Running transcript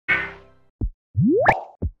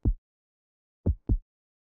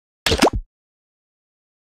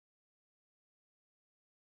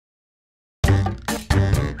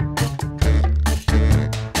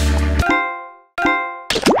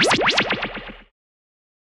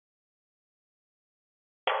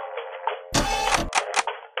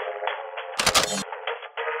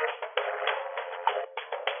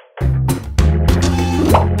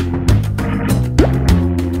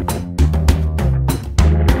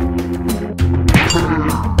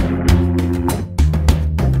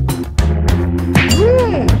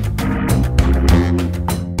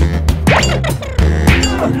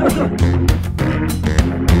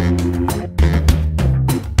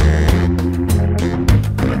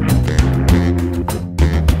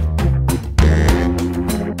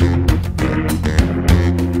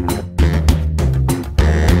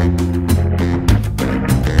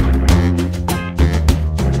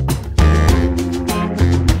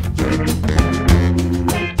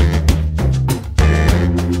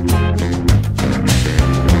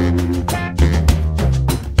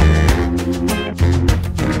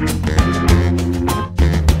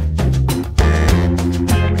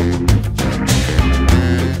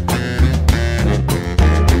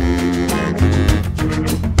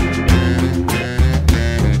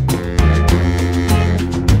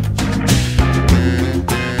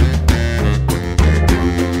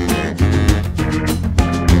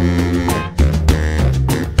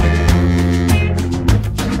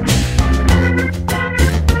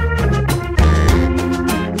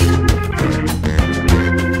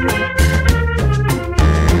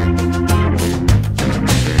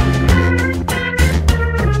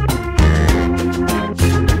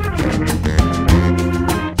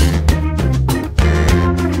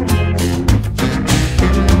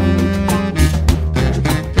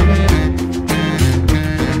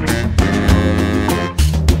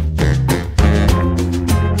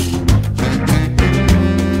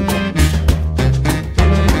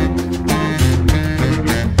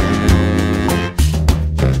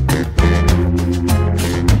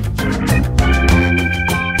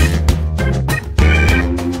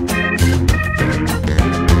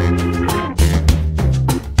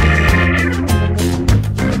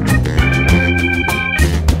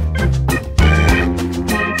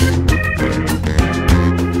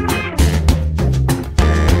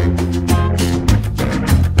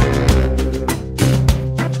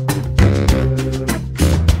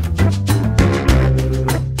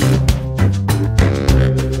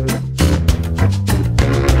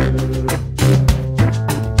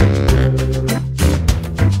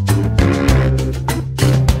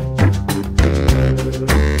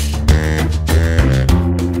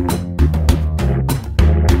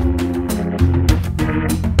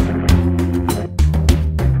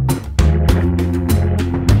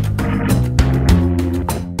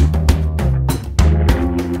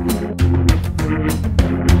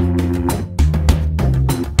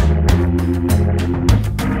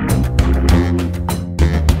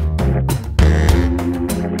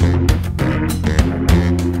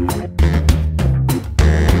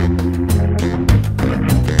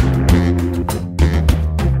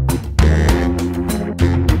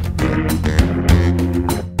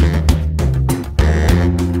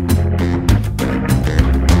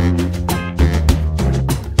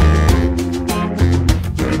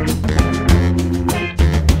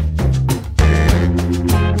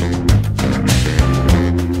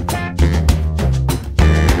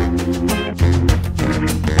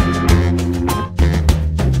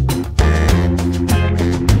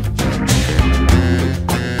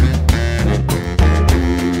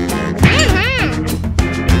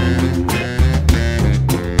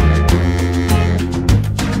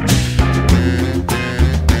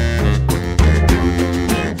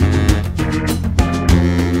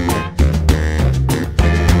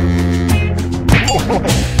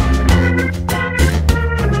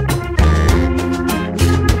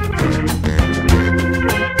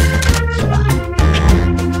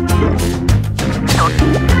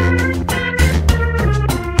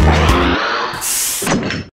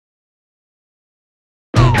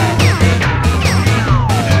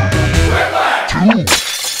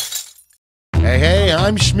Hi,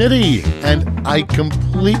 I'm Schmitty, and I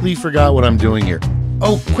completely forgot what I'm doing here.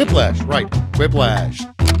 Oh, Quiplash, right, Quiplash.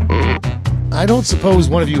 I don't suppose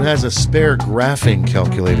one of you has a spare graphing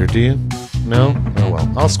calculator, do you? No? Oh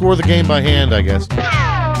well, I'll score the game by hand, I guess.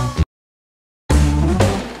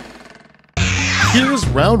 Here's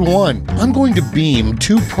round one. I'm going to beam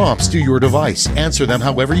 2 prompts to your device. Answer them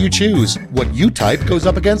however you choose. What you type goes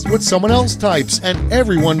up against what someone else types, and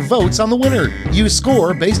everyone votes on the winner. You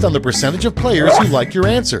score based on the percentage of players who like your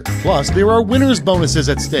answer. Plus, there are winners' bonuses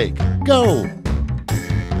at stake. Go!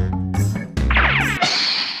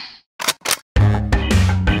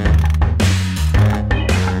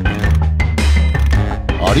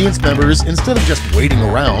 Audience members, instead of just waiting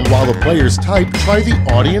around while the players type, try the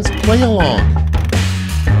audience play-along.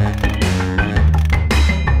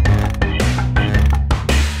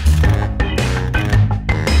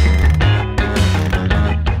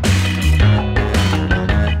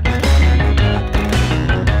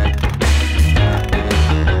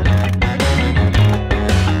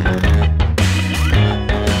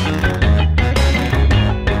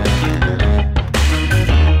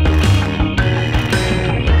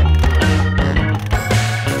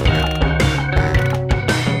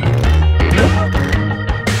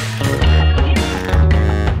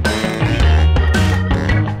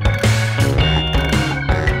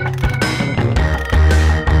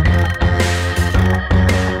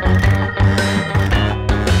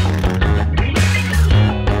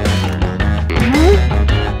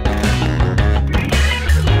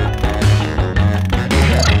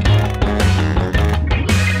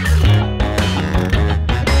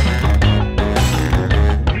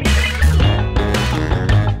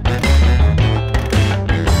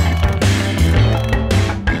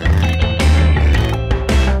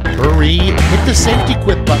 Hit the safety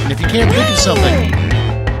quit button if you can't think of something.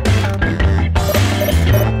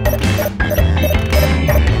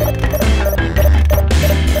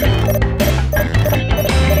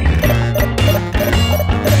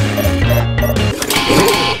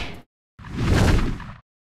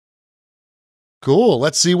 Cool,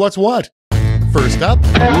 let's see what's what. First up,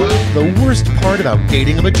 the worst part about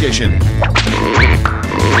dating a magician.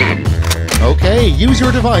 Okay, use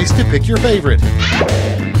your device to pick your favorite.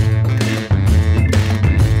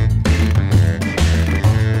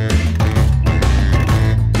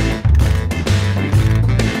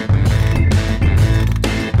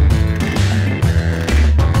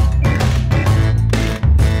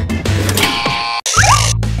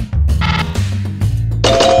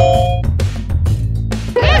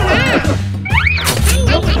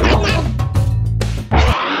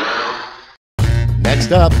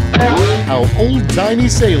 Next up, how old-timey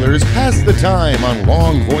sailors pass the time on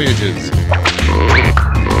long voyages.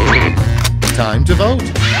 Time to vote.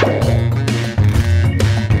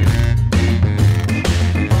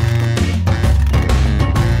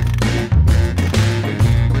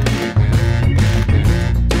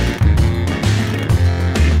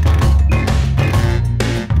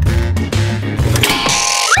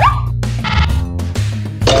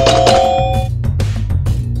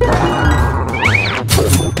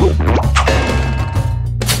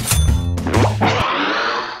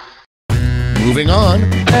 Moving on,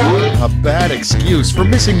 a bad excuse for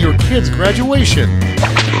missing your kid's graduation.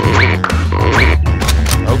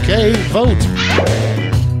 Okay, vote.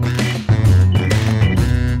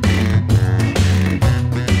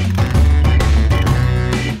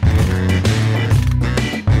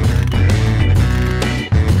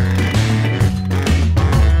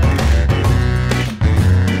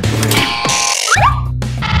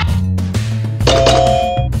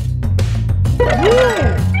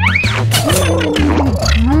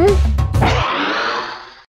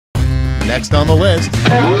 Next on the list,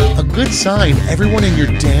 a good sign everyone in your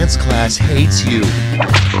dance class hates you.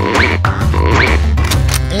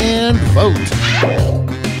 And vote.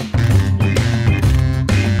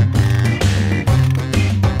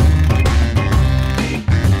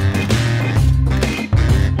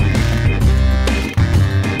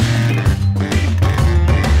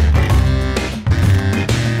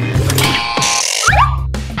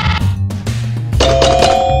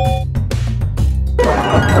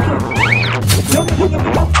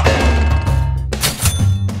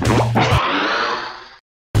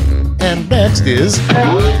 And next is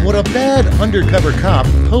what a bad undercover cop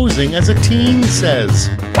posing as a teen says.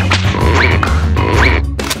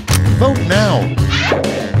 Vote now.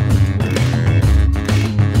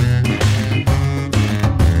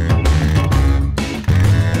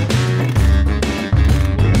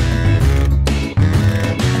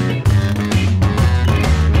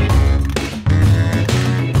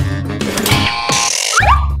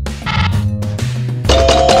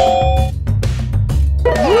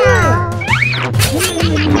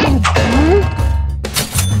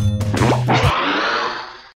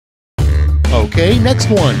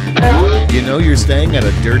 next one. You know you're staying at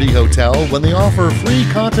a dirty hotel when they offer free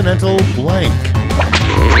continental blank.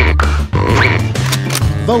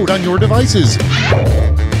 Vote on your devices.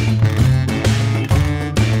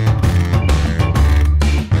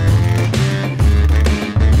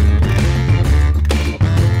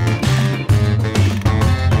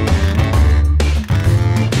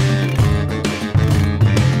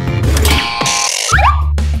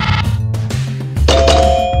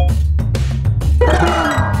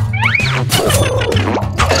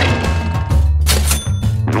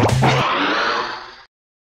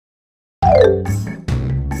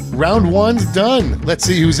 Round 1's done. Let's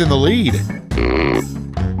see who's in the lead.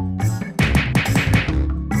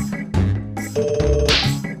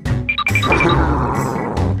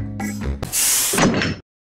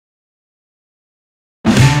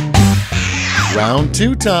 Round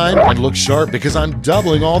 2 time, and look sharp because I'm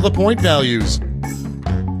doubling all the point values.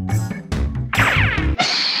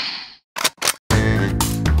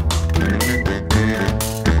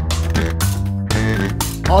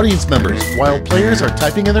 Audience members, while players are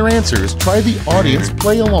typing in their answers, try the audience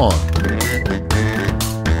play along.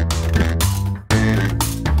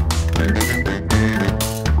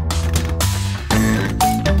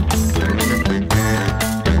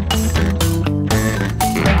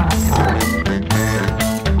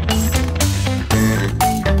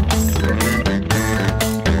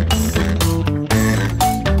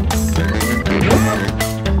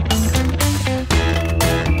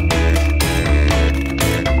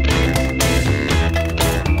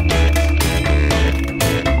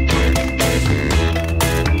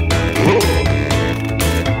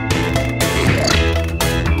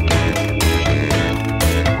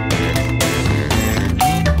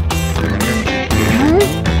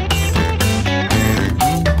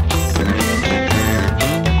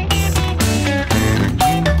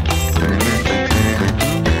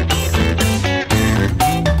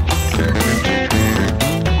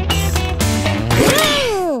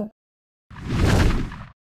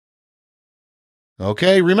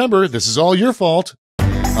 Okay, remember, this is all your fault.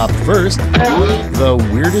 Up first, the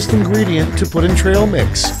weirdest ingredient to put in trail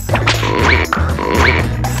mix.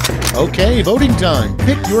 Okay, voting time.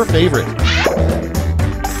 Pick your favorite.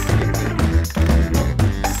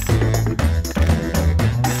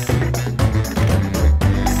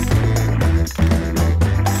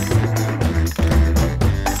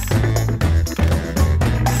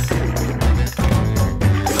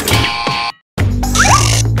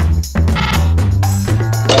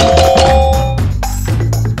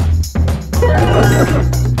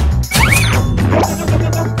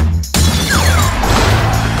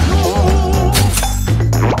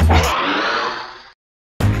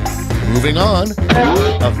 Moving on,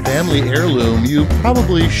 a family heirloom you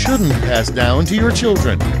probably shouldn't pass down to your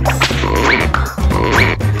children.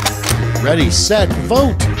 Ready, set,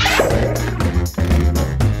 vote!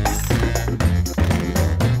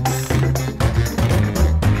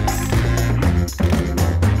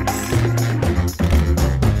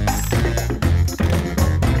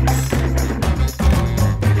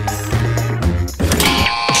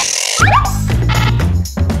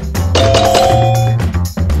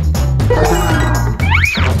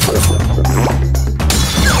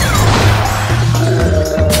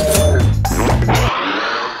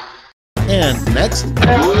 And next,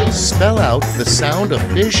 spell out the sound a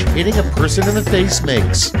fish hitting a person in the face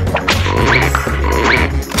makes.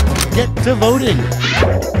 Get to voting!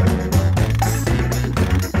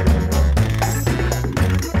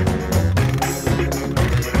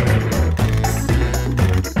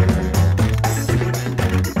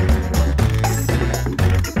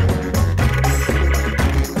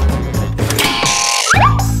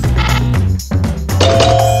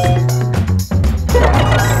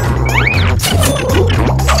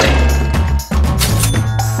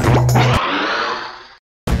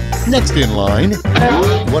 Next in line,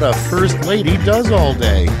 what a first lady does all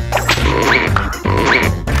day.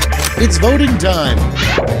 It's voting time.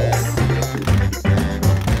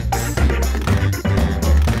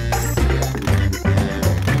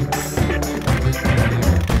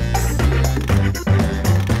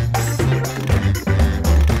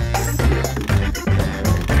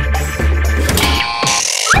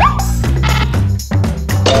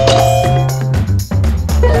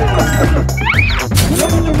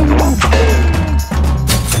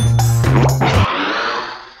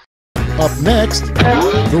 Up next,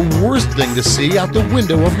 the worst thing to see out the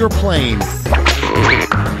window of your plane.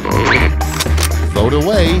 Vote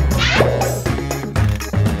away.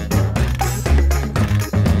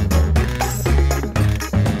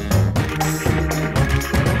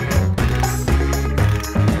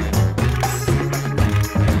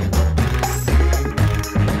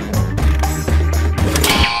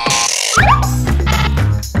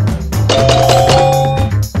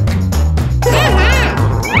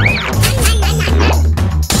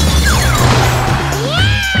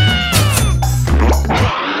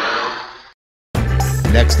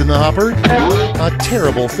 hopper? A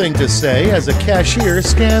terrible thing to say as a cashier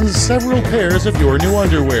scans several pairs of your new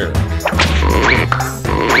underwear.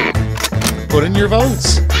 Put in your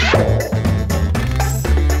votes.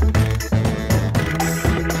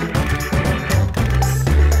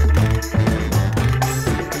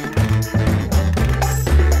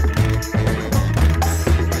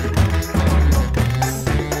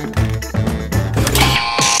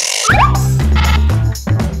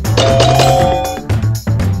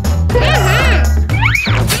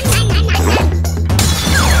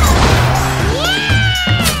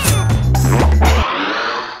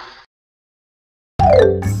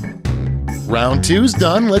 Round 2's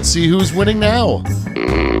done. Let's see who's winning now.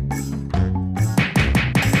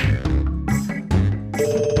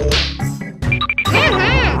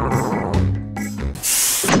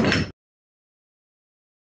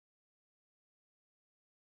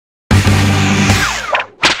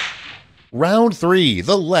 Round 3,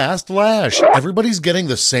 the last lash. Everybody's getting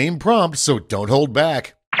the same prompt, so don't hold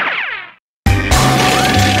back.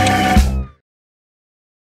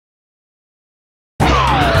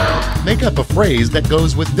 Make up a phrase that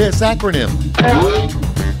goes with this acronym.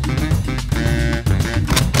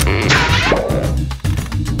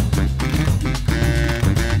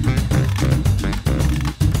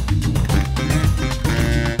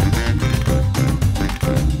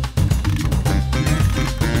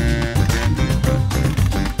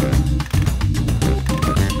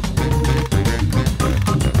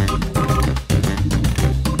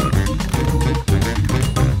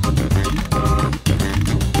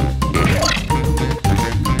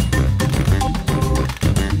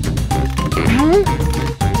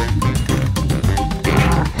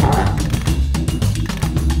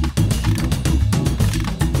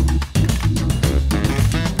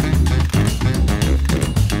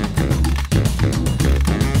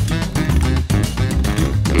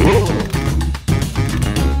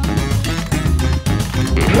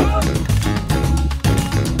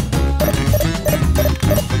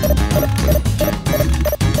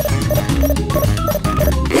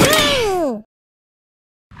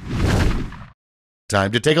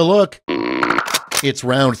 Time to take a look. It's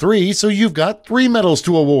round 3, so you've got 3 medals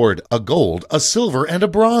to award: a gold, a silver, and a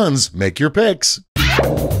bronze. Make your picks.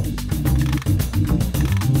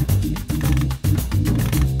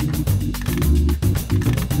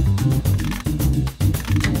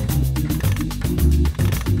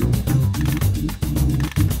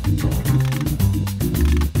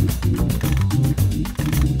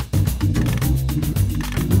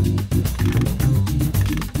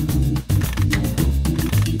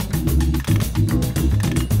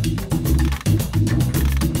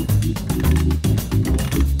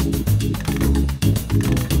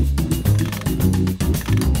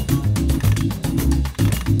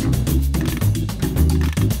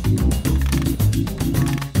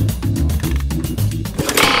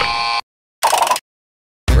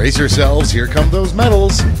 Brace yourselves, here come those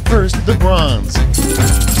medals. First, the bronze.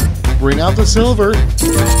 Bring out the silver.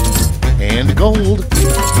 And gold.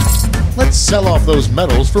 Let's sell off those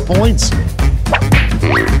medals for points.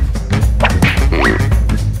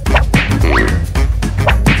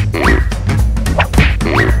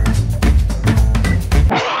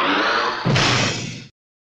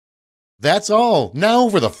 That's all. Now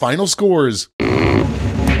for the final scores.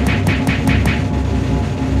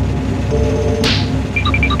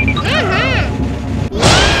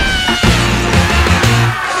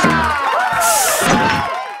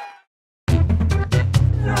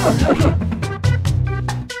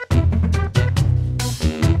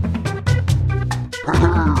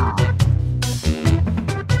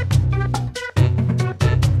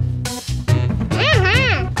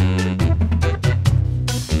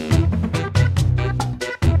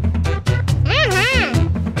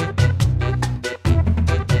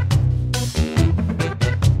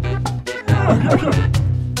 Okay.